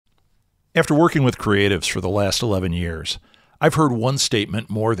After working with creatives for the last 11 years, I've heard one statement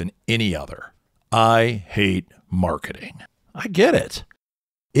more than any other. I hate marketing. I get it.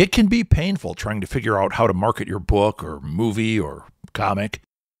 It can be painful trying to figure out how to market your book or movie or comic.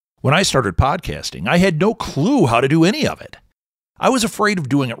 When I started podcasting, I had no clue how to do any of it. I was afraid of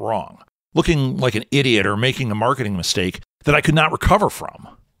doing it wrong, looking like an idiot or making a marketing mistake that I could not recover from.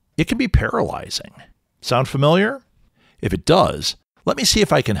 It can be paralyzing. Sound familiar? If it does, let me see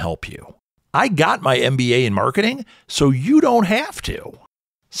if I can help you. I got my MBA in marketing, so you don't have to.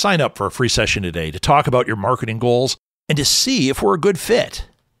 Sign up for a free session today to talk about your marketing goals and to see if we're a good fit.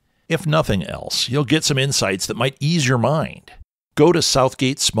 If nothing else, you'll get some insights that might ease your mind. Go to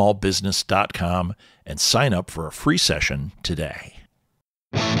southgatesmallbusiness.com and sign up for a free session today.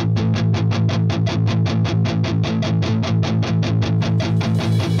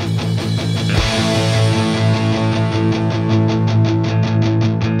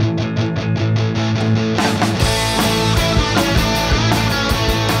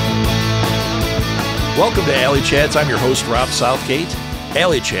 Welcome to Alley Chats. I'm your host, Rob Southgate.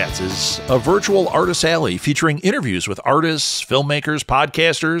 Alley Chats is a virtual artist alley featuring interviews with artists, filmmakers,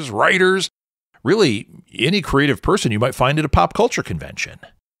 podcasters, writers, really any creative person you might find at a pop culture convention.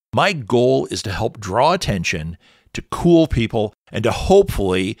 My goal is to help draw attention to cool people and to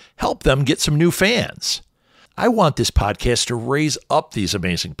hopefully help them get some new fans. I want this podcast to raise up these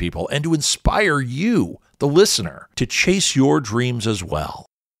amazing people and to inspire you, the listener, to chase your dreams as well.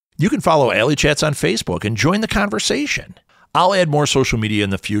 You can follow Alley Chats on Facebook and join the conversation. I'll add more social media in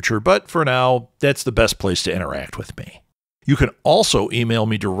the future, but for now, that's the best place to interact with me. You can also email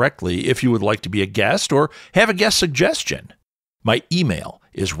me directly if you would like to be a guest or have a guest suggestion. My email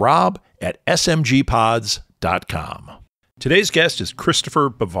is rob@smgpods.com. Today's guest is Christopher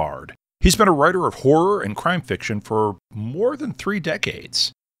Bevard. He's been a writer of horror and crime fiction for more than 3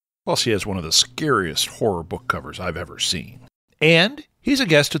 decades. Plus, he has one of the scariest horror book covers I've ever seen. And he's a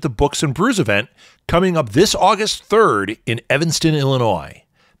guest at the Books and Brews event coming up this August 3rd in Evanston, Illinois.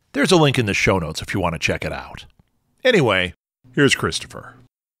 There's a link in the show notes if you want to check it out. Anyway, here's Christopher.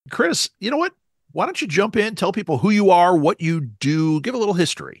 Chris, you know what? Why don't you jump in, tell people who you are, what you do, give a little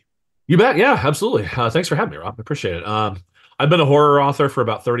history. You bet. Yeah, absolutely. Thanks for having me, Rob. I appreciate it. I've been a horror author for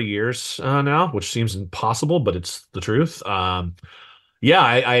about 30 years now, which seems impossible, but it's the truth.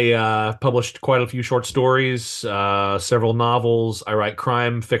 I published quite a few short stories, several novels. I write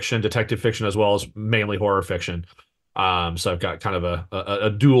crime fiction, detective fiction, as well as mainly horror fiction. So I've got kind of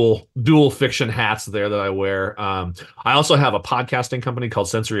a dual fiction hats there that I wear. I also have a podcasting company called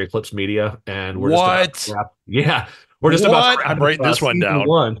Sensory Eclipse Media, and we're just about I'm writing this one down.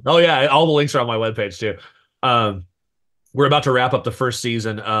 Oh yeah, all the links are on my webpage too. We're about to wrap up the first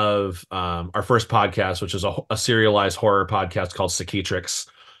season of our first podcast, which is a serialized horror podcast called Cicatrix.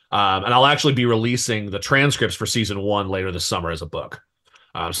 And I'll actually be releasing the transcripts for season 1 later this summer as a book.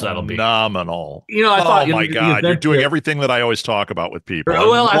 So that'll be phenomenal. I thought, my God, you're doing everything that I always talk about with people.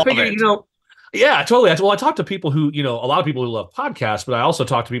 Well, I figured, yeah, totally. Well, I talk to people who, a lot of people who love podcasts, but I also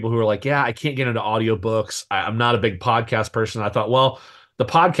talk to people who are like, yeah, I can't get into audiobooks. I'm not a big podcast person. I thought, well, the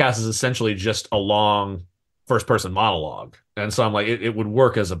podcast is essentially just a long first-person monologue, and so I'm like, it would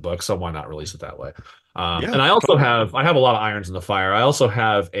work as a book, so why not release it that way? And I also have a lot of irons in the fire. I also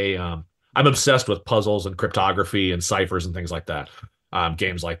have I'm obsessed with puzzles and cryptography and ciphers and things like that,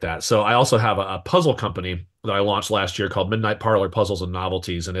 games like that. So I also have a puzzle company that I launched last year called Midnight Parlor Puzzles and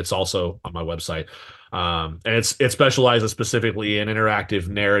Novelties, and it's also on my website. And it specializes specifically in interactive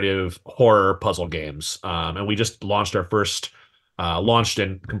narrative horror puzzle games. And we just launched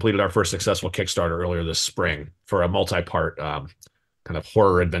and completed our first successful Kickstarter earlier this spring for a multi-part kind of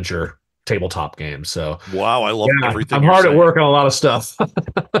horror adventure tabletop game. So wow, I love everything. I'm hard at work on a lot of stuff.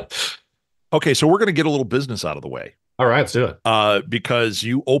 Okay, so we're going to get a little business out of the way. All right, let's do it. Because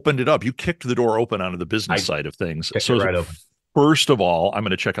you opened it up. You kicked the door open onto the business side of things. So right open. First of all, I'm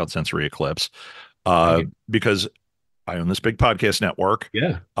going to check out Sensory Eclipse because I own this big podcast network.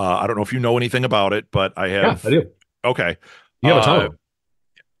 Yeah. I don't know if you know anything about it, but I have. Yeah, I do. Okay. You have a ton of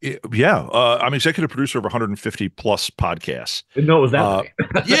them. Yeah. I'm executive producer of 150 plus podcasts. Didn't know it was that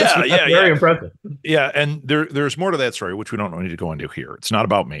many. Yeah. Very impressive. Yeah. And there's more to that story, which we don't need to go into here. It's not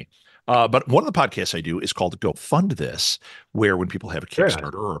about me. But one of the podcasts I do is called Go Fund This, where when people have a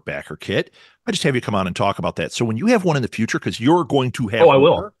Kickstarter or a backer kit, I just have you come on and talk about that. So when you have one in the future, because you're going to have I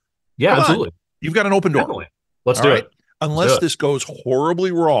will. Yeah, absolutely. You've got an open door. Definitely. Let's do it. Unless this goes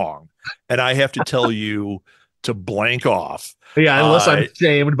horribly wrong and I have to tell you to blank off. Yeah, unless I'm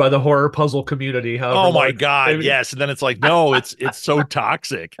shamed by the horror puzzle community. Oh my God, yes. And then it's like, no, it's so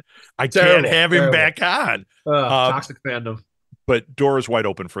toxic. I can't have him back on. Toxic fandom. but doors wide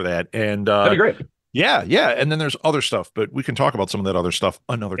open for that. And That'd be great. yeah, yeah. And then there's other stuff, but we can talk about some of that other stuff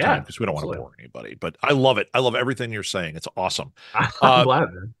another time Yeah, because we don't want to absolutely. bore anybody. But I love it. I love everything you're saying. It's awesome. I'm Uh,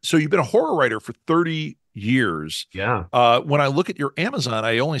 glad, man. so you've been a horror writer for 30 years. Yeah. When I look at your Amazon,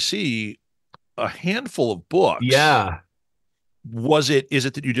 I only see a handful of books. Yeah. Is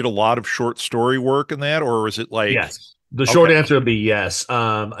it that you did a lot of short story work in that, or is it like, Yes. The short okay, answer would be yes.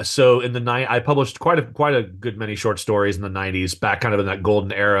 So in the night, I published quite a good many short stories in the '90s, back kind of in that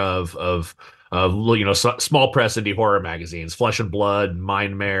golden era of small press indie horror magazines, Flesh and Blood,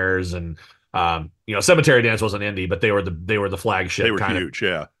 Mind Mares, and Cemetery Dance wasn't indie, but they were the they flagship were kind of. huge?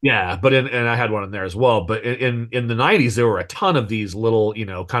 Yeah. Yeah, but and I had one in there as well. But in the '90s, there were a ton of these little,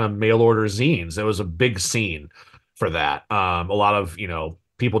 kind of mail order zines. It was a big scene for that. A lot of,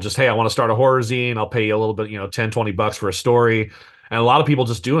 people just, hey, I want to start a horror zine. I'll pay you a little bit, $10-20 for a story. And a lot of people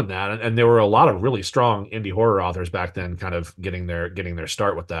just doing that. And there were a lot of really strong indie horror authors back then kind of getting their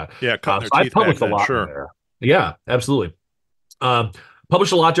start with that. Yeah, cutting So their I teeth back published a then, lot in sure. there. Yeah, absolutely. Um,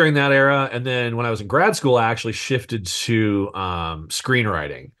 Published a lot during that era. And then when I was in grad school, I actually shifted to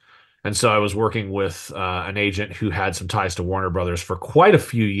screenwriting. And so I was working with an agent who had some ties to Warner Brothers for quite a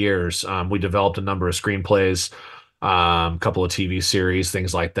few years. We developed a number of screenplays, a couple of TV series,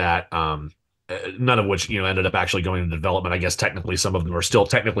 things like that. None of which ended up actually going into development. I guess technically some of them are still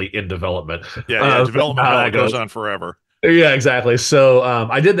technically in development. Yeah, yeah. Development How hell, that it goes goes. on forever. Yeah, exactly. So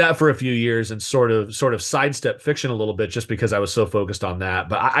I did that for a few years and sort of sidestep fiction a little bit just because I was so focused on that.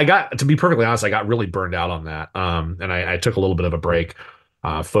 But I got, to be perfectly honest, I got really burned out on that. And I took a little bit of a break,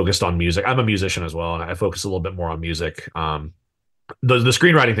 focused on music. I'm a musician as well, and I focused a little bit more on music. The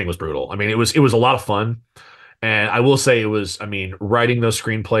screenwriting thing was brutal. I mean, it was a lot of fun. And I will say I mean, writing those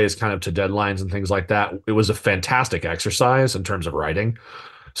screenplays kind of to deadlines and things like that, it was a fantastic exercise in terms of writing.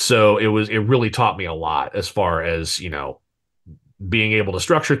 So it really taught me a lot as far as, being able to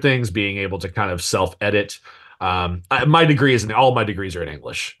structure things, being able to kind of self-edit. My degree is all my degrees are in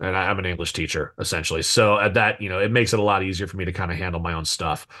English, and I'm an English teacher essentially. So at that, it makes it a lot easier for me to kind of handle my own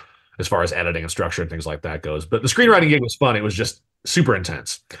stuff as far as editing and structure and things like that goes. But the screenwriting gig was fun. It was just super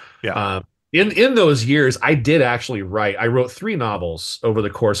intense. Yeah. In those years, I did actually write. I wrote 3 novels over the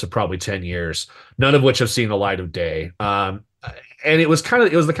course of probably 10 years, none of which have seen the light of day. And it was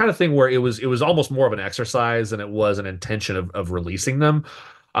the kind of thing where it was almost more of an exercise than it was an intention of releasing them.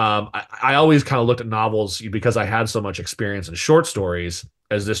 I always kind of looked at novels because I had so much experience in short stories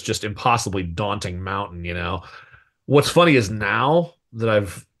as this just impossibly daunting mountain. What's funny is now that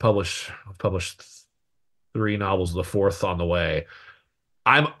I've published 3 novels, the 4th on the way.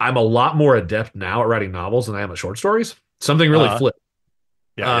 I'm a lot more adept now at writing novels than I am at short stories. Something really Uh-huh. flipped.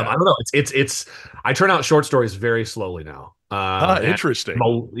 Yeah, yeah. I don't know. It's I turn out short stories very slowly now. Interesting.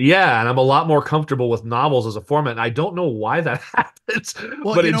 And I'm a lot more comfortable with novels as a format. And I don't know why that happens,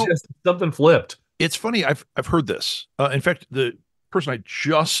 Well, but it's just something flipped. it's funny. I've heard this. In fact, the person I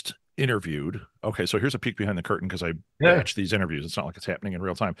just interviewed. Okay, so here's a peek behind the curtain because I Yeah, batch these interviews. It's not like it's happening in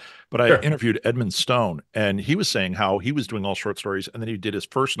real time. But I sure. interviewed Edmund Stone, and he was saying how he was doing all short stories, and then he did his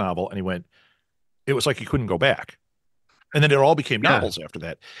first novel, and he went, it was like he couldn't go back, and then it all became Yeah, novels after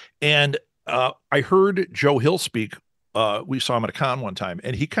that. And I heard Joe Hill speak. We saw him at a con one time,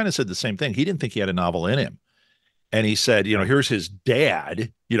 and he kind of said the same thing. He didn't think he had a novel in him. And he said, here's his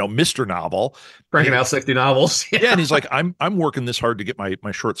dad, Mr. Novel. cranking out 60 novels. Yeah, and he's like, I'm working this hard to get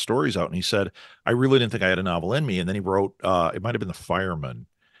my short stories out. And he said, I really didn't think I had a novel in me. And then he wrote, it might have been The Fireman.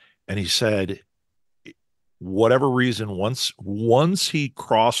 And he said, whatever reason, once he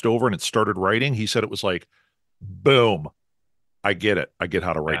crossed over and it started writing, he said it was like, boom, I get it. I get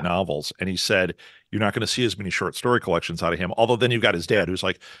how to write Yeah. novels. And he said, you're not going to see as many short story collections out of him. Although then you've got his dad who's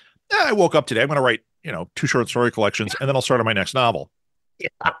like, I woke up today. I'm going to write, 2 short story collections, and then I'll start on my next novel. Yeah.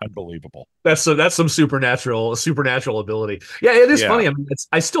 Unbelievable. That's some supernatural ability. Yeah, it is Yeah. funny. I mean,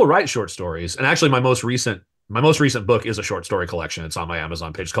 I still write short stories, and actually, my most recent book is a short story collection. It's on my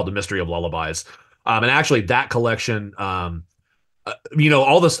Amazon page. It's called The Mystery of Lullabies. And actually, that collection, a lot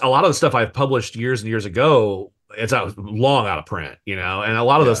of the stuff I've published years and years ago, it's long out of print, and a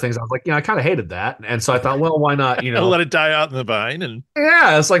lot of those things I was like, I kind of hated that, and so I thought, well, why not, Let it die out in the vine, and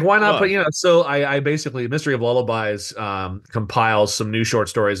yeah, it's like, why not Fun. put, so I basically, Mystery of Lullabies compiles some new short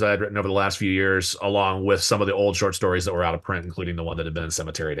stories that I'd written over the last few years, along with some of the old short stories that were out of print, including the one that had been in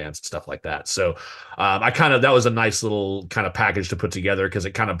Cemetery Dance and stuff like that. So that was a nice little kind of package to put together because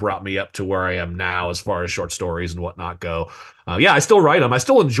it kind of brought me up to where I am now as far as short stories and whatnot go. I still write them. I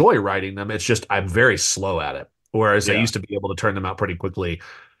still enjoy writing them. It's just I'm very slow at it. Whereas I used to be able to turn them out pretty quickly.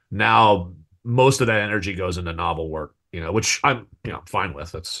 Now, most of that energy goes into novel work, which I'm, fine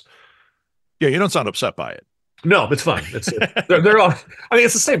with. you don't sound upset by it. No, it's fun. They're all. I mean,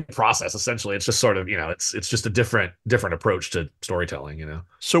 it's the same process essentially. It's just sort of it's just a different approach to storytelling.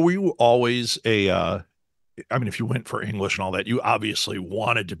 So were you always I mean, if you went for English and all that, you obviously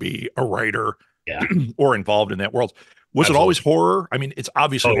wanted to be a writer Yeah, or involved in that world. Was it always absolutely. horror? I mean, it's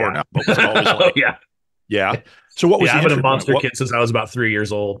obviously Oh horror yeah. now, but was it always Oh like, yeah. yeah? So what was Yeah, the I've been a entry point? monster kid since I was about 3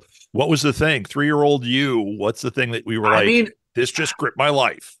 years old. What was the thing? 3-year-old you, what's the thing that we were I like, mean, this just gripped my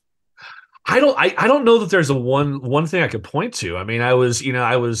life? I don't know that there's a one thing I could point to. I mean, I was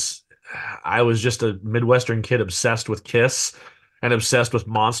just a Midwestern kid obsessed with Kiss and obsessed with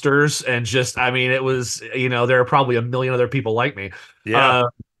monsters and just I mean, it was there are probably a million other people like me. Yeah. Uh,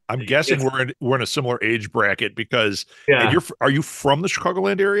 I'm guessing it's we're in a similar age bracket because and yeah. are you from the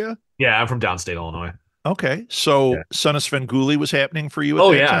Chicagoland area? Yeah, I'm from downstate Illinois. Okay. So Yeah. Son of Svengoolie was happening for you at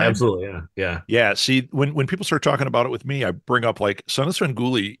Oh that yeah, time? absolutely. Yeah. Yeah. Yeah, see, when people start talking about it with me, I bring up like Son of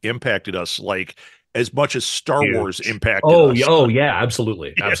Svengoolie impacted us like as much as Star Wars Huge. impacted Oh yeah, us. oh yeah,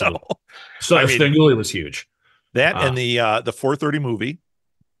 absolutely. You know, Absolutely. So I mean Svengoolie was huge. that Uh and the 4:30 movie.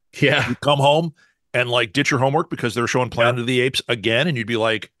 yeah. You come home and like ditch your homework because they're showing Yeah. Planet of the Apes again, and you'd be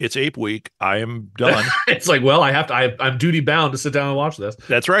like, "It's Ape Week. I am done." It's like, well, I'm duty bound to sit down and watch this.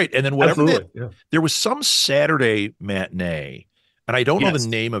 That's right. And then whatever that Absolutely. Yeah. there was some Saturday matinee, and I don't know the Yes.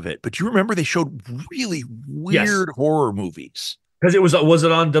 name of it, but do you remember they showed really Yes. weird horror movies? Because it was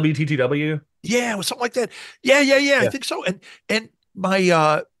it on WTTW? Yeah, it was something like that. Yeah. I Yeah. think so. And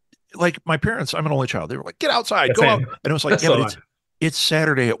my like my parents, I'm an only child. They were like, get outside, Yeah, go out. same. And it was like, yeah, So but do I. it's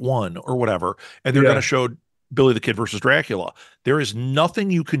Saturday at 1 or whatever. And they're gonna Yeah. show Billy the Kid versus Dracula. There is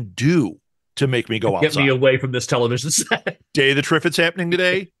nothing you can do to make me go Get me outside. away from this television set. Day of the Triffitt's happening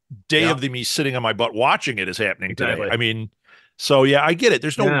today. Day Yeah. of the me sitting on my butt watching it is happening today. Exactly. I mean, so yeah, I get it.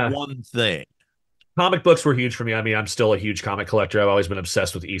 There's no Yeah. one thing. Comic books were huge for me. I mean, I'm still a huge comic collector. I've always been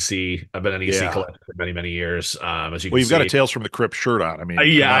obsessed with EC. I've been an EC Yeah. collector for many, many years. As you Well, can you've got a see. Tales from the Crypt shirt on. I mean, come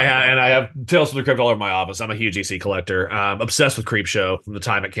Yeah, on. and I have Tales from the Crypt all over my office. I'm a huge EC collector. Obsessed with Creep Show from the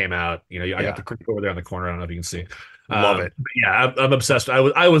time it came out. I Yeah. got the Creep over there in the corner. I don't know if you can see. Love it. But yeah, I'm obsessed.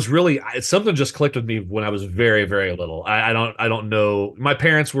 I was really something just clicked with me when I was very, very little. I don't know. My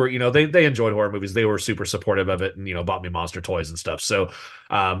parents were they enjoyed horror movies. They were super supportive of it and bought me monster toys and stuff. So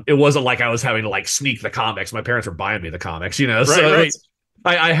it wasn't like I was having to like sneak the comics. My parents were buying me the comics. Right, So right.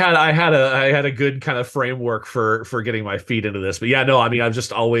 I had a good kind of framework for getting my feet into this. But yeah, no, I mean I've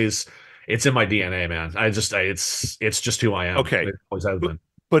just always it's in my DNA, man. It's just who I am. Okay. It always has been.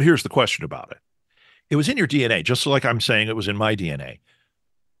 But here's the question about it. It was in your DNA, just like I'm saying it was in my DNA.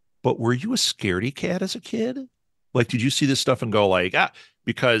 But were you a scaredy cat as a kid? Like, did you see this stuff and go like,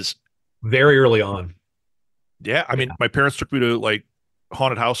 because Very early on. yeah, I mean, my parents took me to like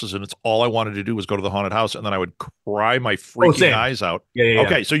haunted houses and it's all I wanted to do was go to the haunted house and then I would cry my freaking same. eyes out. Yeah.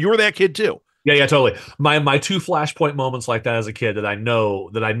 Okay, so you were that kid too. Yeah, totally. My two flashpoint moments like that as a kid that I know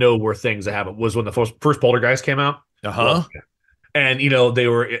were things that happened was when the first Poltergeist came out. Uh-huh. And you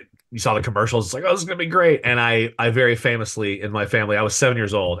saw the commercials. It's like, oh, this is gonna be great. And I very famously in my family, I was 7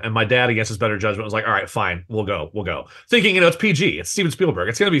 years old, and my dad, against his better judgment, was like, all right, fine, we'll go. Thinking, it's PG, it's Steven Spielberg,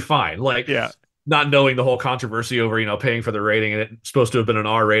 it's gonna be fine. Like, Yeah. not knowing the whole controversy over paying for the rating and it's supposed to have been an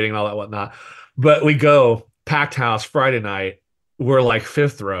R rating and all that whatnot. But we go packed house Friday night. We're like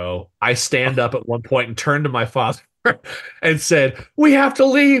fifth row. I stand up at one point and turn to my father and said, "We have to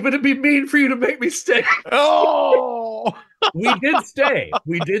leave. It'd be mean for you to make me stay." Oh. We did stay.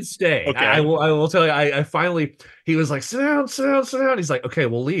 We did stay. Okay. I will tell you. I finally. He was like, "Sit down, sit down, sit down." He's like, "Okay,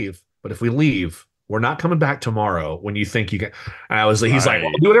 we'll leave. But if we leave, we're not coming back tomorrow. When you think you can." And I was like, "He's like,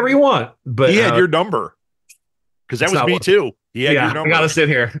 well, do whatever you want." But He had your number. Because that it's was not me what- too. He had your I number. gotta sit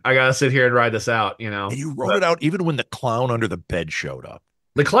here. I gotta sit here and ride this out. And you wrote it out even when the clown under the bed showed up.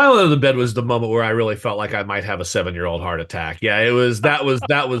 The clown under the bed was the moment where I really felt like I might have a 7-year-old heart attack. Yeah, it was. That was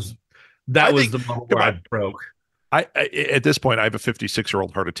the moment where I broke. I at this point I have a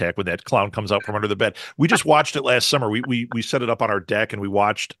 56-year-old heart attack when that clown comes out from under the bed. We just watched it last summer. We set it up on our deck and we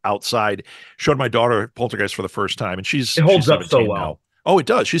watched outside. Showed my daughter Poltergeist for the first time, and she's It holds she's up so 17 well. now. Oh, it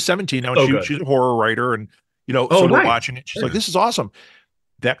does. She's 17 now, So and good. she's a horror writer, and so Oh, we're nice. watching it. She's like, "This is awesome."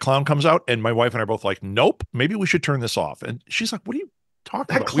 That clown comes out, and my wife and I are both like, "Nope, maybe we should turn this off." And she's like, "What are you talking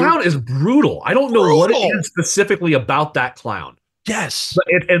That about?" clown is brutal. I don't know what it Brutal. is specifically about that clown. Yes.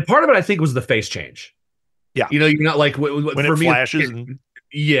 And part of it, I think, was the face change. Yeah. You're not like When for it me, flashes and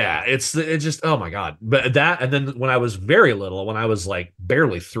yeah, it's just oh my god. But that, and then when I was very little, when I was like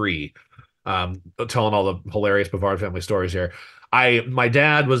barely 3, telling all the hilarious Bevard family stories here. My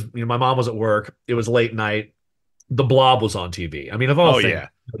dad was, my mom was at work. It was late night. The Blob was on TV. I mean, of all things, yeah.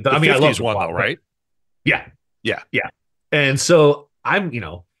 I mean, I love the one Blob, though, right? Yeah. Yeah. And so I'm,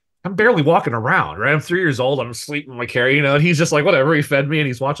 I'm barely walking around, right? I'm 3 years old. I'm asleep in my carrier, and he's just like, whatever. He fed me and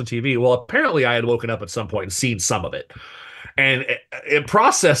he's watching TV. Well, apparently I had woken up at some point and seen some of it. And it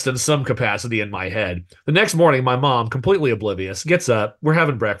processed in some capacity in my head. The next morning, my mom, completely oblivious, gets up. We're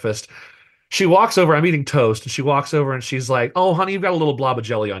having breakfast. She walks over. I'm eating toast, and she walks over and she's like, "Oh, honey, you've got a little blob of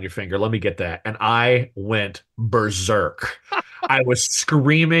jelly on your finger. Let me get that." And I went berserk. I was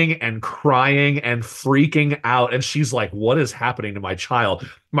screaming and crying and freaking out. And she's like, "What is happening to my child?"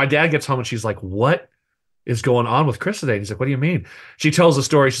 My dad gets home and she's like, "What is going on with Chris today?" And he's like, "What do you mean?" She tells the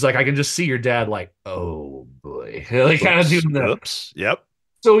story. She's like, "I can just see your dad like, oh boy." Like kind of doing that. Oops. Yep.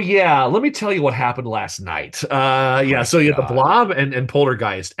 So yeah, let me tell you what happened last night. My So yeah, the God. Blob and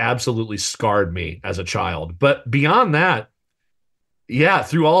Poltergeist absolutely scarred me as a child. But beyond that, yeah,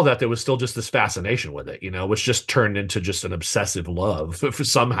 through all of that, there was still just this fascination with it, which just turned into just an obsessive love for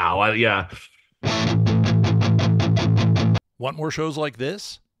somehow. Yeah. Want more shows like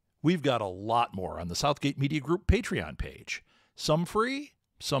this? We've got a lot more on the Southgate Media Group Patreon page. Some free,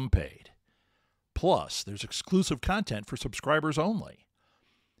 some paid. Plus, there's exclusive content for subscribers only.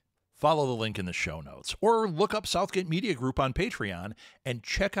 Follow the link in the show notes or look up Southgate Media Group on Patreon and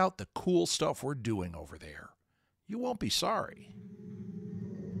check out the cool stuff we're doing over there. You won't be sorry.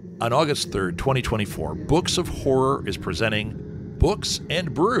 On August 3rd, 2024, Books of Horror is presenting Books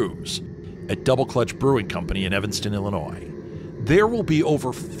and Brews at Double Clutch Brewing Company in Evanston, Illinois. There will be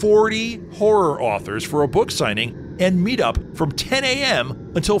over 40 horror authors for a book signing and meetup from 10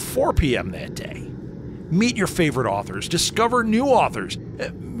 a.m. until 4 p.m. that day. Meet your favorite authors, discover new authors,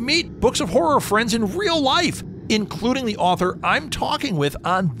 meet Books of Horror friends in real life, including the author I'm talking with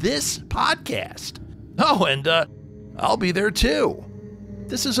on this podcast. Oh, and I'll be there too.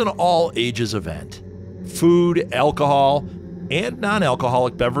 This is an all-ages event. Food, alcohol, and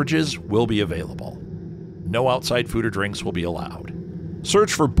non-alcoholic beverages will be available. No outside food or drinks will be allowed.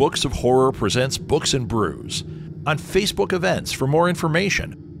 Search for Books of Horror presents Books and Brews on Facebook events for more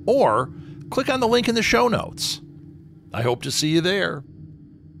information, or click on the link in the show notes. I hope to see you there.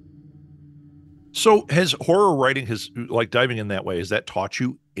 So has horror writing, diving in that way, has that taught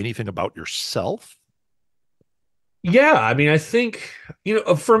you anything about yourself? Yeah, I mean, I think,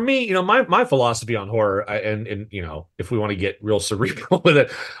 for me, my philosophy on horror, and if we want to get real cerebral with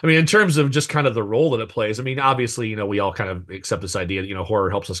it, I mean, in terms of just kind of the role that it plays, I mean, obviously, we all kind of accept this idea that,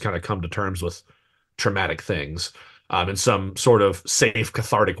 horror helps us kind of come to terms with traumatic things, in some sort of safe,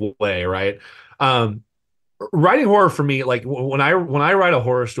 cathartic way, right? Writing horror for me, like when I write a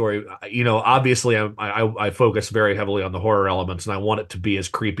horror story, obviously I focus very heavily on the horror elements, and I want it to be as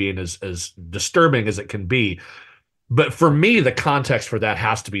creepy and as disturbing as it can be. But for me, the context for that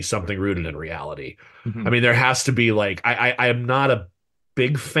has to be something rooted in reality. Mm-hmm. I mean, there has to be I am not a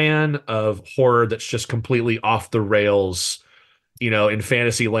big fan of horror that's just completely off the rails, in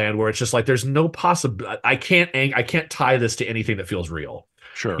fantasy land, where it's just like there's no possible. I can't tie this to anything that feels real.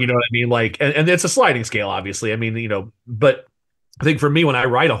 Sure. You know what I mean? And it's a sliding scale, obviously. I mean, but I think for me, when I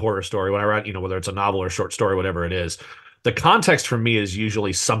write a horror story, when I write, whether it's a novel or short story, whatever it is, the context for me is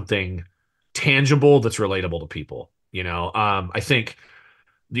usually something tangible that's relatable to people. I think,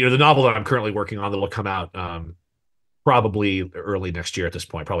 the novel that I'm currently working on that'll come out probably early next year at this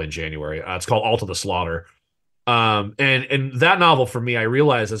point, probably in January. It's called All to the Slaughter. And that novel for me, I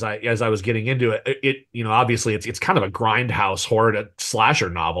realized as I was getting into it, obviously it's kind of a grindhouse horror slasher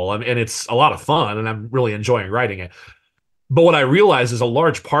novel, and it's a lot of fun, and I'm really enjoying writing it. But what I realized is a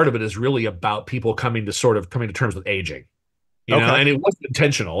large part of it is really about people coming to terms with aging. And it wasn't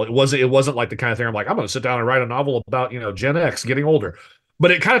intentional. It wasn't like the kind of thing I'm like, I'm going to sit down and write a novel about, Gen X getting older.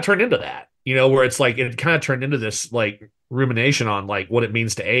 But it kind of turned into that, where it's like, it kind of turned into this like rumination on like what it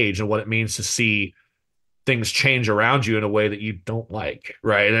means to age and what it means to see things change around you in a way that you don't like.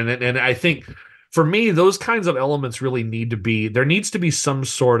 Right. And I think for me, those kinds of elements really there needs to be some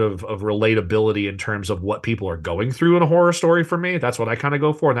sort of relatability in terms of what people are going through in a horror story for me. That's what I kind of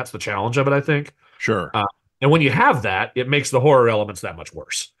go for. And that's the challenge of it, I think. Sure. And when you have that, it makes the horror elements that much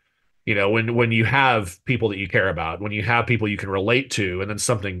worse. When you have people that you care about, when you have people you can relate to, and then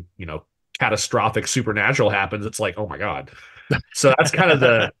something, catastrophic supernatural happens, it's like, oh my God. So that's kind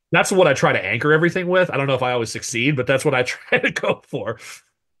of that's what I try to anchor everything with. I don't know if I always succeed, but that's what I try to go for.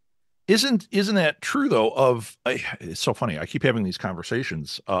 Isn't that true though? It's so funny. I keep having these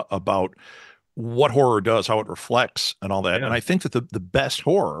conversations about what horror does, how it reflects and all that. Yeah. And I think that the best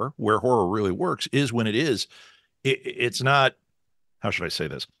horror, where horror really works, is when it's not, how should I say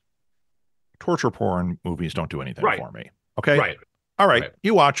this? Torture porn movies don't do anything for me. Okay. Right. All right.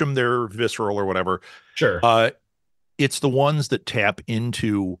 You watch them, they're visceral or whatever. Sure. It's the ones that tap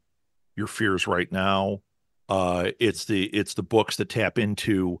into your fears right now, It's the books that tap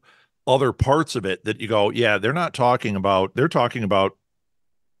into other parts of it that you go, yeah, they're talking about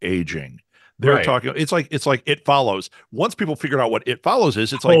aging. They're Right. talking, it's like It Follows. Once people figured out what It Follows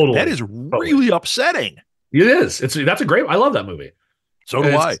is, it's like that Totally. is really upsetting. It is. That's a great. I love that movie. So do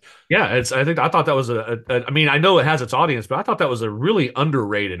I. It's yeah. I thought that was I mean, I know it has its audience, but I thought that was a really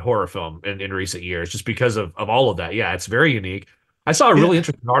underrated horror film in recent years, just because of all of that. Yeah, it's very unique. I saw a Yeah. really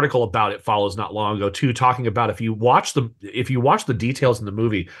interesting article about It Follows not long ago too, talking about if you watch the details in the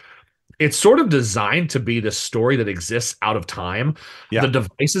movie, it's sort of designed to be the story that exists out of time. Yeah. The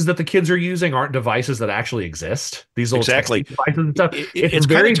devices that the kids are using aren't devices that actually exist. These little Exactly. texting devices and stuff. It's It's kind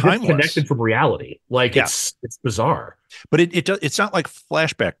very of timeless. disconnected from reality. Like Yeah. it's bizarre. But it's not like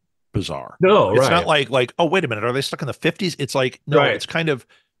flashback bizarre. No, It's right. not like, oh, wait a minute, are they stuck in the 50s? It's like, no, Right. it's kind of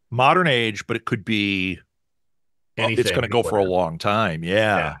modern age, but it could be it's Anything going to go for a anywhere. long time. Yeah.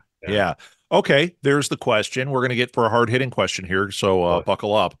 Yeah. Yeah. Yeah. Okay, there's the question. We're going to get for a hard-hitting question here, so Oh,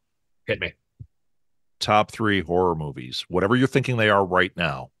 buckle up. hit me. Top 3 horror movies, whatever you're thinking they are right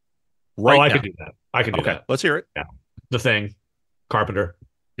now. Oh, Right I now. could do that. I can do Okay, that. let's hear it. Yeah. The Thing, Carpenter,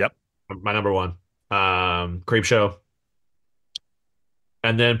 Yep. my number one. Creep Show.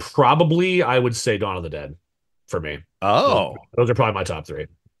 And then probably I would say Dawn of the Dead for me. Oh, Those are probably my top 3.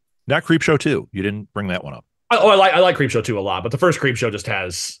 not Creepshow 2. You didn't bring that one up. I like Creep Show 2 a lot, but the first Creep Show just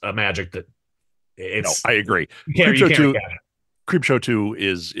has a magic that No, it's I agree. you can't Creepshow 2 recapture it. Creepshow 2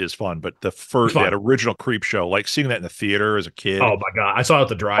 is fun, but the first, Fun. that original Creepshow, like seeing that in the theater as a kid, Oh my God. I saw it at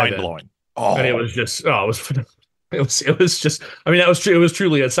the drive-in. mind blowing. Oh, And it was just it was just I mean that was true. It was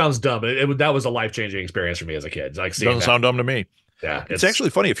truly, it sounds dumb, but that was a life-changing experience for me as a kid. Like seeing doesn't that. sound dumb to me. Yeah, It's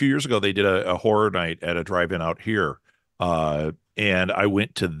actually funny. A few years ago, they did a horror night at a drive-in out here, and I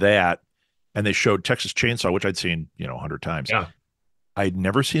went to that, and they showed Texas Chainsaw, which I'd seen 100 times. yeah. I'd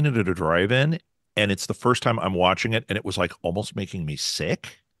never seen it at a drive-in, and it's the first time I'm watching it, and it was like almost making me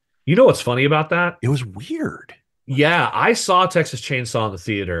sick. You know what's funny about that? It was weird. Yeah, I saw Texas Chainsaw in the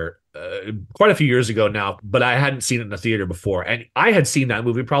theater quite a few years ago now, but I hadn't seen it in the theater before. And I had seen that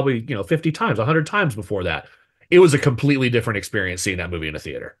movie probably, 50 times, 100 times before that. It was a completely different experience seeing that movie in a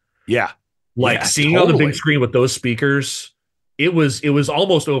theater. Yeah, Like yeah, seeing it on the totally. big screen with those speakers, it was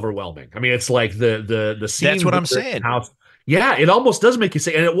almost overwhelming. I mean, it's like the scene. That's what where I'm they're in the saying. house. Yeah, it almost does make you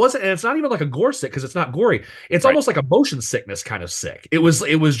sick. And it's not even like a gore sick because it's not gory. It's Right. almost like a motion sickness kind of sick. It was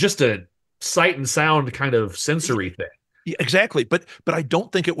just a sight and sound kind of sensory thing. Yeah, exactly. But I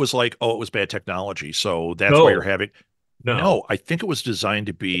don't think it was like, oh, it was bad technology, so that's No. why you're having. No. No, I think it was designed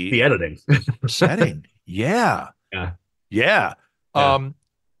to be The editing. setting. Yeah. Yeah. Yeah. Yeah.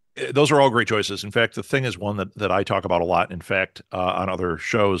 Those are all great choices. In fact, The Thing is one that I talk about a lot. In fact, on other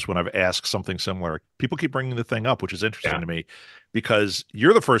shows, when I've asked something similar, people keep bringing The Thing up, which is interesting to me because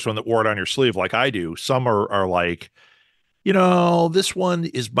you're the first one that wore it on your sleeve like I do. Some are like, this one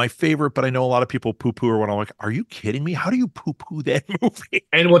is my favorite, but I know a lot of people poo-poo or when I'm like, are you kidding me? How do you poo-poo that movie?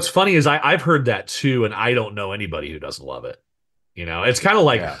 And what's funny is I've heard that too, and I don't know anybody who doesn't love it. It's kind of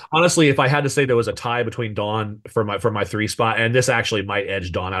like, honestly, if I had to say there was a tie between Dawn for my 3 spot, and this actually might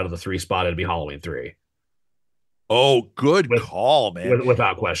edge Dawn out of the 3 spot, it'd be Halloween 3. Oh, good call, man.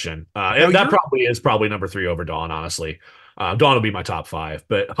 Without question. And that probably is number 3 over Dawn, honestly. Dawn would be my top 5,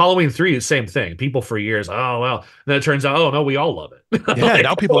 but Halloween 3 is the same thing. People for years, oh, well, then it turns out, oh, no, we all love it. Yeah,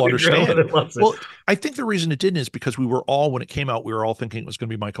 now people understand. Well, Well, I think the reason it didn't is because when it came out, we were all thinking it was going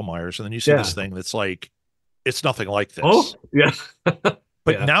to be Michael Myers. And then you see this thing that's like, it's nothing like this. Oh, yeah.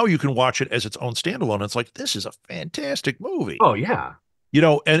 But now you can watch it as its own standalone. It's like, this is a fantastic movie. Oh, yeah.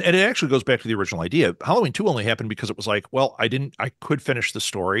 And it actually goes back to the original idea. Halloween 2 only happened because it was like, well, I could finish the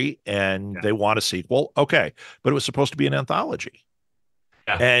story and they want a sequel. Okay. But it was supposed to be an anthology.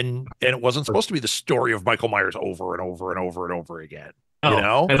 Yeah. And it wasn't supposed to be the story of Michael Myers over and over and over and over again.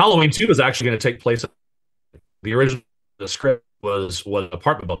 And Halloween 2 was actually going to take place. The original script was an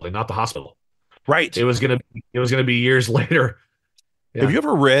apartment building, not the hospital. Right. It was going to be years later. Yeah. Have you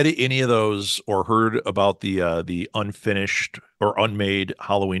ever read any of those or heard about the unfinished or unmade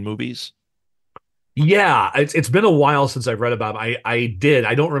Halloween movies? Yeah, it's been a while since I've read about them. I did.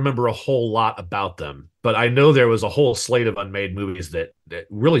 I don't remember a whole lot about them, but I know there was a whole slate of unmade movies that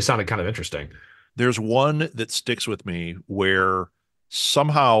really sounded kind of interesting. There's one that sticks with me where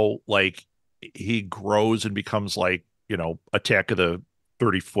somehow like he grows and becomes like, Attack of the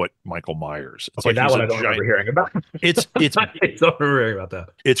 30-foot Michael Myers. It's Okay, like that one I don't remember hearing about. It's I don't remember hearing about that.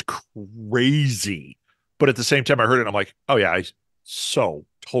 It's crazy. But at the same time I heard it and I'm like, oh yeah, I so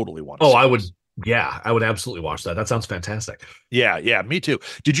totally want to see I would this. Yeah, I would absolutely watch that. That sounds fantastic. Yeah, me too.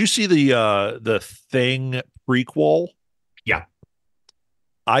 Did you see the Thing prequel? Yeah.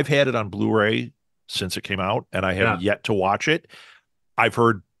 I've had it on Blu-ray since it came out, and I have Yeah. yet to watch it. I've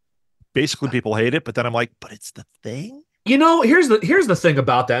heard basically people hate it, but then I'm like, but it's the thing. Here's the thing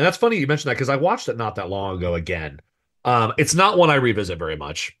about that. And that's funny you mentioned that because I watched it not that long ago again. It's not one I revisit very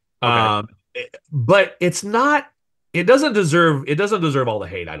much. Okay, But it doesn't deserve all the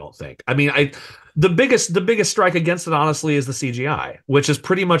hate, I don't think. I mean, the biggest strike against it honestly is the CGI, which is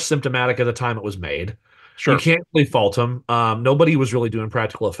pretty much symptomatic of the time it was made. You sure. can't really fault them. Nobody was really doing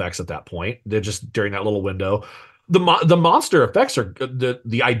practical effects at that point. They're just during that little window. The monster effects are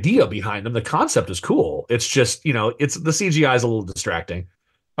the idea behind them. The concept is cool. It's just, it's the CGI is a little distracting.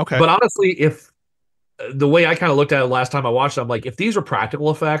 Okay. But honestly, if the way I kind of looked at it last time I watched it, I'm like, if these are practical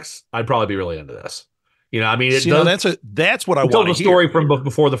effects, I'd probably be really into this. I mean, See, now that's what I it tells want the to hear. story from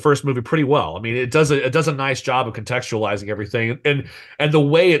before the first movie pretty well. I mean, it does a nice job of contextualizing everything, and the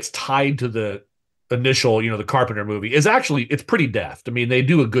way it's tied to the initial, the Carpenter movie is actually it's pretty deft. I mean, they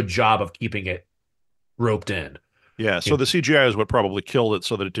do a good job of keeping it roped in. Yeah, You so know, the CGI is what probably killed it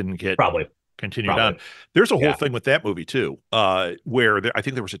so that it didn't get probably, continued on. probably, There's a whole yeah. thing with that movie too, I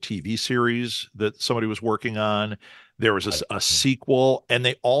think there was a TV series that somebody was working on. There was a sequel, and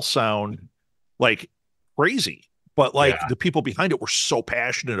they all sound like crazy. But like Yeah. the people behind it were so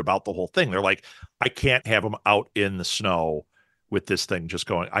passionate about the whole thing. They're like, I can't have them out in the snow with this thing just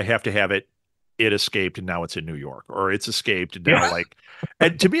going. I have to have it. It escaped and now it's in New York, or it's escaped and now Yeah. like.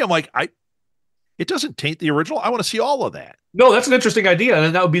 And to me, I'm like, it doesn't taint the original. I want to see all of that. No, that's an interesting idea,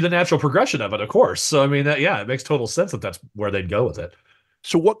 and that would be the natural progression of it, of course. So I mean, yeah, it makes total sense that that's where they'd go with it.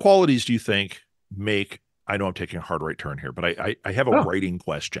 So, what qualities do you think make? I know I'm taking a hard right turn here, but I have a Oh, writing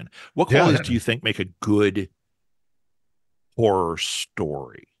question. What yeah. qualities do you think make a good horror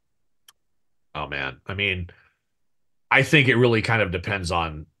story? Oh man. I mean, I think it really kind of depends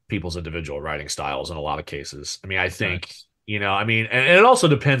on people's individual writing styles in a lot of cases. I mean, I Okay. think, I mean, and it also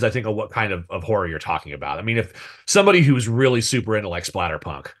depends, I think, on what kind of horror you're talking about. I mean, if somebody who's really super into like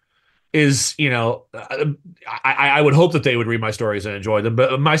splatterpunk is, I would hope that they would read my stories and enjoy them.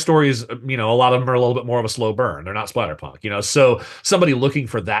 But my stories, a lot of them are a little bit more of a slow burn. They're not splatterpunk, So somebody looking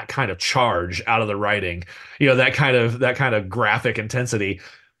for that kind of charge out of the writing, that kind of graphic intensity.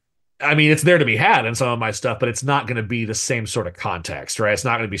 I mean, it's there to be had in some of my stuff, but it's not going to be the same sort of context, right? It's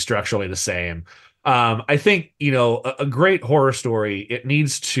not going to be structurally the same. I think, a great horror story, it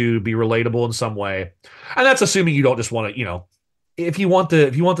needs to be relatable in some way. And that's assuming you don't just want to, if you want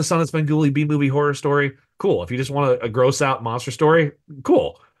the Son of Svengoolie B-movie horror story, cool. If you just want a gross out monster story,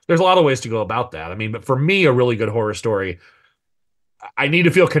 cool. There's a lot of ways to go about that. I mean, but for me, a really good horror story, I need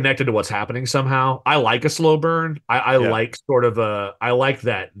to feel connected to what's happening somehow. I like a slow burn. I Yeah. like I like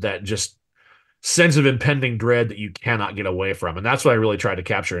that just sense of impending dread that you cannot get away from. And that's what I really tried to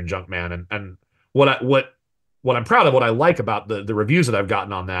capture in Junkman. And what I'm proud of, what I like about the reviews that I've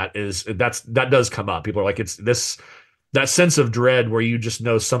gotten on that is that does come up. People are like, it's this that sense of dread where you just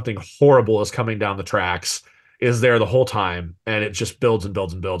know something horrible is coming down the tracks is there the whole time, and it just builds and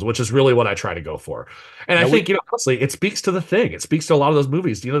builds and builds, which is really what I try to go for. And I Now think, honestly, it speaks to the thing. It speaks to a lot of those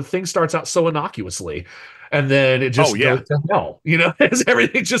movies. The thing starts out so innocuously, and then it Oh just yeah, goes to hell. As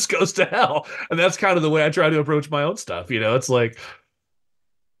everything just goes to hell, and that's kind of the way I try to approach my own stuff. It's like,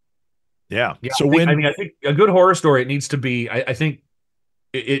 yeah. yeah, So when I think a good horror story, it needs to be. I think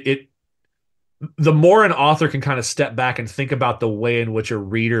it the more an author can kind of step back and think about the way in which a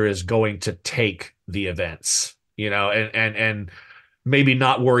reader is going to take the events, and maybe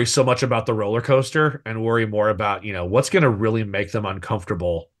not worry so much about the roller coaster and worry more about, what's going to really make them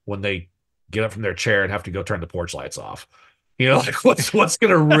uncomfortable when they get up from their chair and have to go turn the porch lights off. Like what's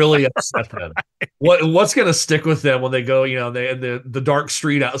going to really upset them? What's going to stick with them when they go, the dark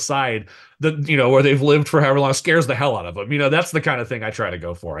street outside, where they've lived for however long, scares the hell out of them. That's the kind of thing I try to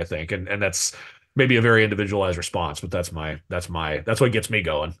go for, I think, and that's maybe a very individualized response, but that's what gets me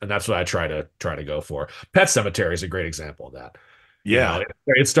going, and that's what I try to go for. Pet Cemetery is a great example of that. yeah,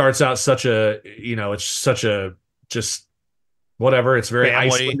 It starts out it's such a just whatever. It's very family,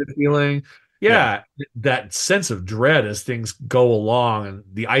 isolated feeling. yeah, Yeah, that sense of dread as things go along, and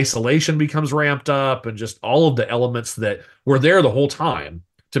the isolation becomes ramped up, and just all of the elements that were there the whole time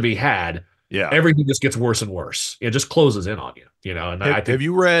to be had. yeah. Everything just gets worse and worse. It just closes in on you, And Have, I have think,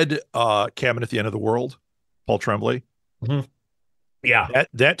 you read Cabin at the End of the World, Paul Tremblay? mhm, yeah,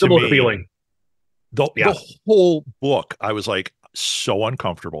 That to similar me, feeling. the Yeah, whole book, I was like so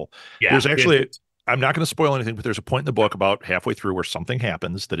uncomfortable. yeah. There's actually, I'm not going to spoil anything, but there's a point in the book about halfway through where something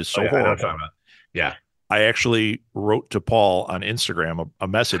happens that is Oh so yeah, I know what I'm horrible. talking about. Yeah, I actually wrote to Paul on Instagram a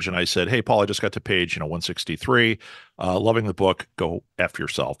message, and I said, "Hey, Paul, I just got to page 163. Loving the book. Go after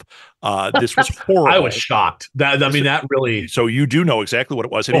yourself." This was horrible. I was shocked. That really. So you do know exactly what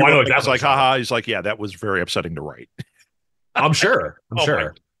it was. And I know he exactly. was like, haha. He's like, yeah, that was very upsetting to write. I'm sure. Oh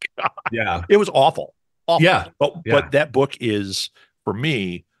sure. Yeah. It was awful. Yeah. But that book is, for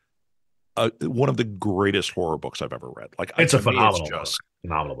me, one of the greatest horror books I've ever read. Like, it's a phenomenal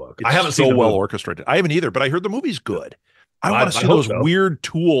book. I haven't seen it well orchestrated. I haven't either, but I heard the movie's good. I want to see those weird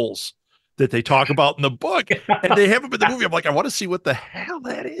tools that they talk about in the book, and they have them in the movie. I'm like, I want to see what the hell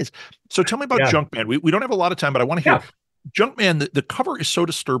that is. So tell me about Junkman. We don't have a lot of time, but I want to hear Junkman. The cover is so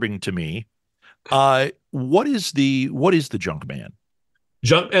disturbing to me. What is the Junkman?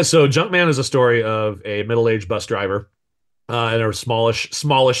 Junkman is a story of a middle-aged bus driver in a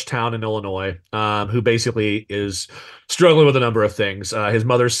smallish town in Illinois, who basically is struggling with a number of things. His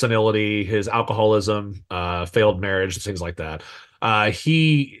mother's senility, his alcoholism, failed marriage, things like that.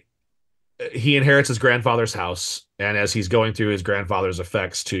 He inherits his grandfather's house, and as he's going through his grandfather's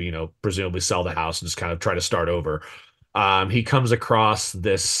effects to, presumably sell the house and just kind of try to start over, he comes across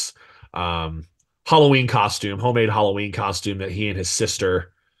this homemade Halloween costume that he and his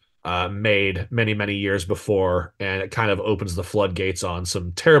sister made many, many years before, and it kind of opens the floodgates on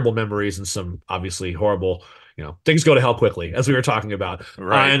some terrible memories and some obviously horrible, things go to hell quickly, as we were talking about.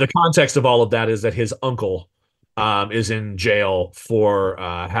 Right. And the context of all of that is that his uncle is in jail for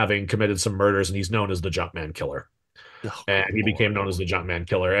having committed some murders, and he's known as the Junkman Killer. And he became known as the Junkman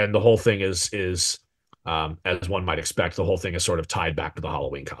Killer. And the whole thing is as one might expect, the whole thing is sort of tied back to the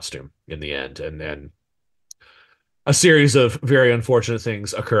Halloween costume in the end. And then a series of very unfortunate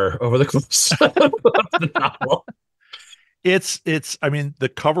things occur over the course of the novel. I mean, the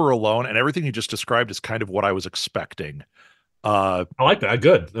cover alone and everything you just described is kind of what I was expecting. I like that.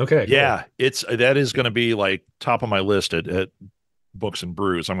 Good. Okay. Yeah. Cool. That is going to be like top of my list at Books and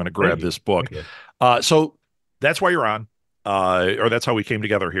Brews. I'm going to grab this book. So that's why you're on. Or that's how we came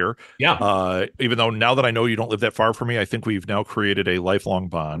together here. Yeah. Even though now that I know you don't live that far from me, I think we've now created a lifelong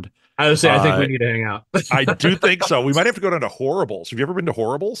bond. I would say, I think we need to hang out. I do think so. We might have to go down to Horribles. Have you ever been to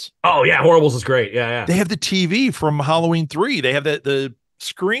Horribles? Oh yeah, Horribles is great. Yeah. They have the TV from Halloween 3. They have the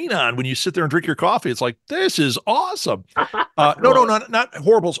screen on when you sit there and drink your coffee. It's like, this is awesome. No, not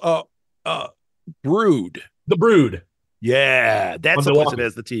Horribles. Brood. The Brood. Yeah, that's the place that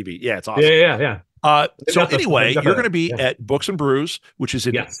has the TV. Yeah, it's awesome. Yeah. So anyway, you're going to be at Books and Brews, which is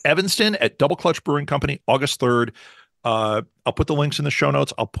in Evanston at Double Clutch Brewing Company, August 3rd. I'll put the links in the show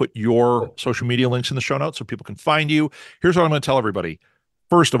notes. I'll put your social media links in the show notes so people can find you. Here's what I'm going to tell everybody.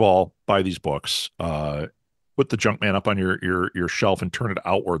 First of all, buy these books. Put the Junkman up on your shelf and turn it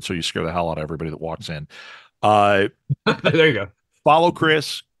outward so you scare the hell out of everybody that walks in. There you go. Follow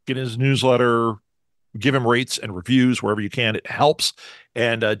Chris, get his newsletter, give him rates and reviews wherever you can. It helps.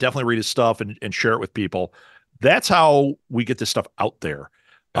 And definitely read his stuff and share it with people. That's how we get this stuff out there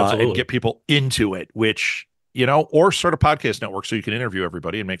and get people into it, which, or start a podcast network so you can interview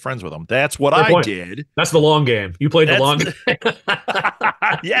everybody and make friends with them. That's what I did. That's the long game. You played the long game.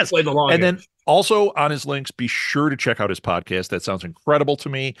 Yes. Played the long game. Then also on his links, be sure to check out his podcast. That sounds incredible to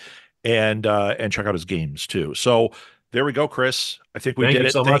me. And check out his games too. So there we go, Chris. I think we did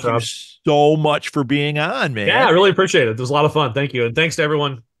it. Thank you so much for being on, man. Yeah, I really appreciate it. It was a lot of fun. Thank you. And thanks to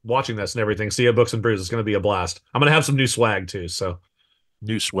everyone watching this and everything. See you at Books and Brews. It's going to be a blast. I'm going to have some new swag too. So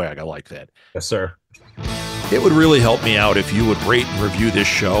new swag. I like that. Yes, sir. It would really help me out if you would rate and review this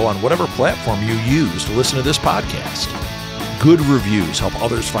show on whatever platform you use to listen to this podcast. Good reviews help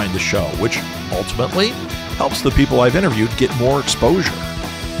others find the show, which ultimately helps the people I've interviewed get more exposure.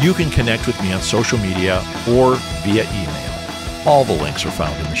 You can connect with me on social media or via email. All the links are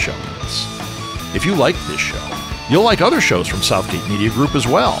found in the show notes. If you like this show, you'll like other shows from Southgate Media Group as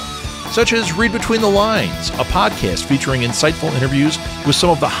well, such as Read Between the Lines, a podcast featuring insightful interviews with some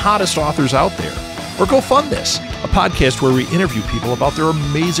of the hottest authors out there, or Go Fund This, a podcast where we interview people about their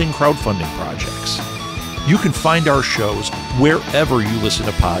amazing crowdfunding projects. You can find our shows wherever you listen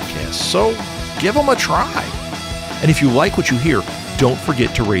to podcasts, so give them a try. And if you like what you hear, don't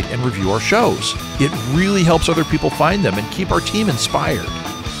forget to rate and review our shows. It really helps other people find them and keep our team inspired.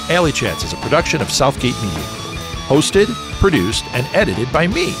 Alley Chats is a production of Southgate Media Group, hosted, produced, and edited by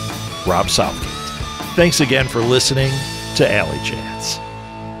me, Rob Southgate. Thanks again for listening to Alley Chats.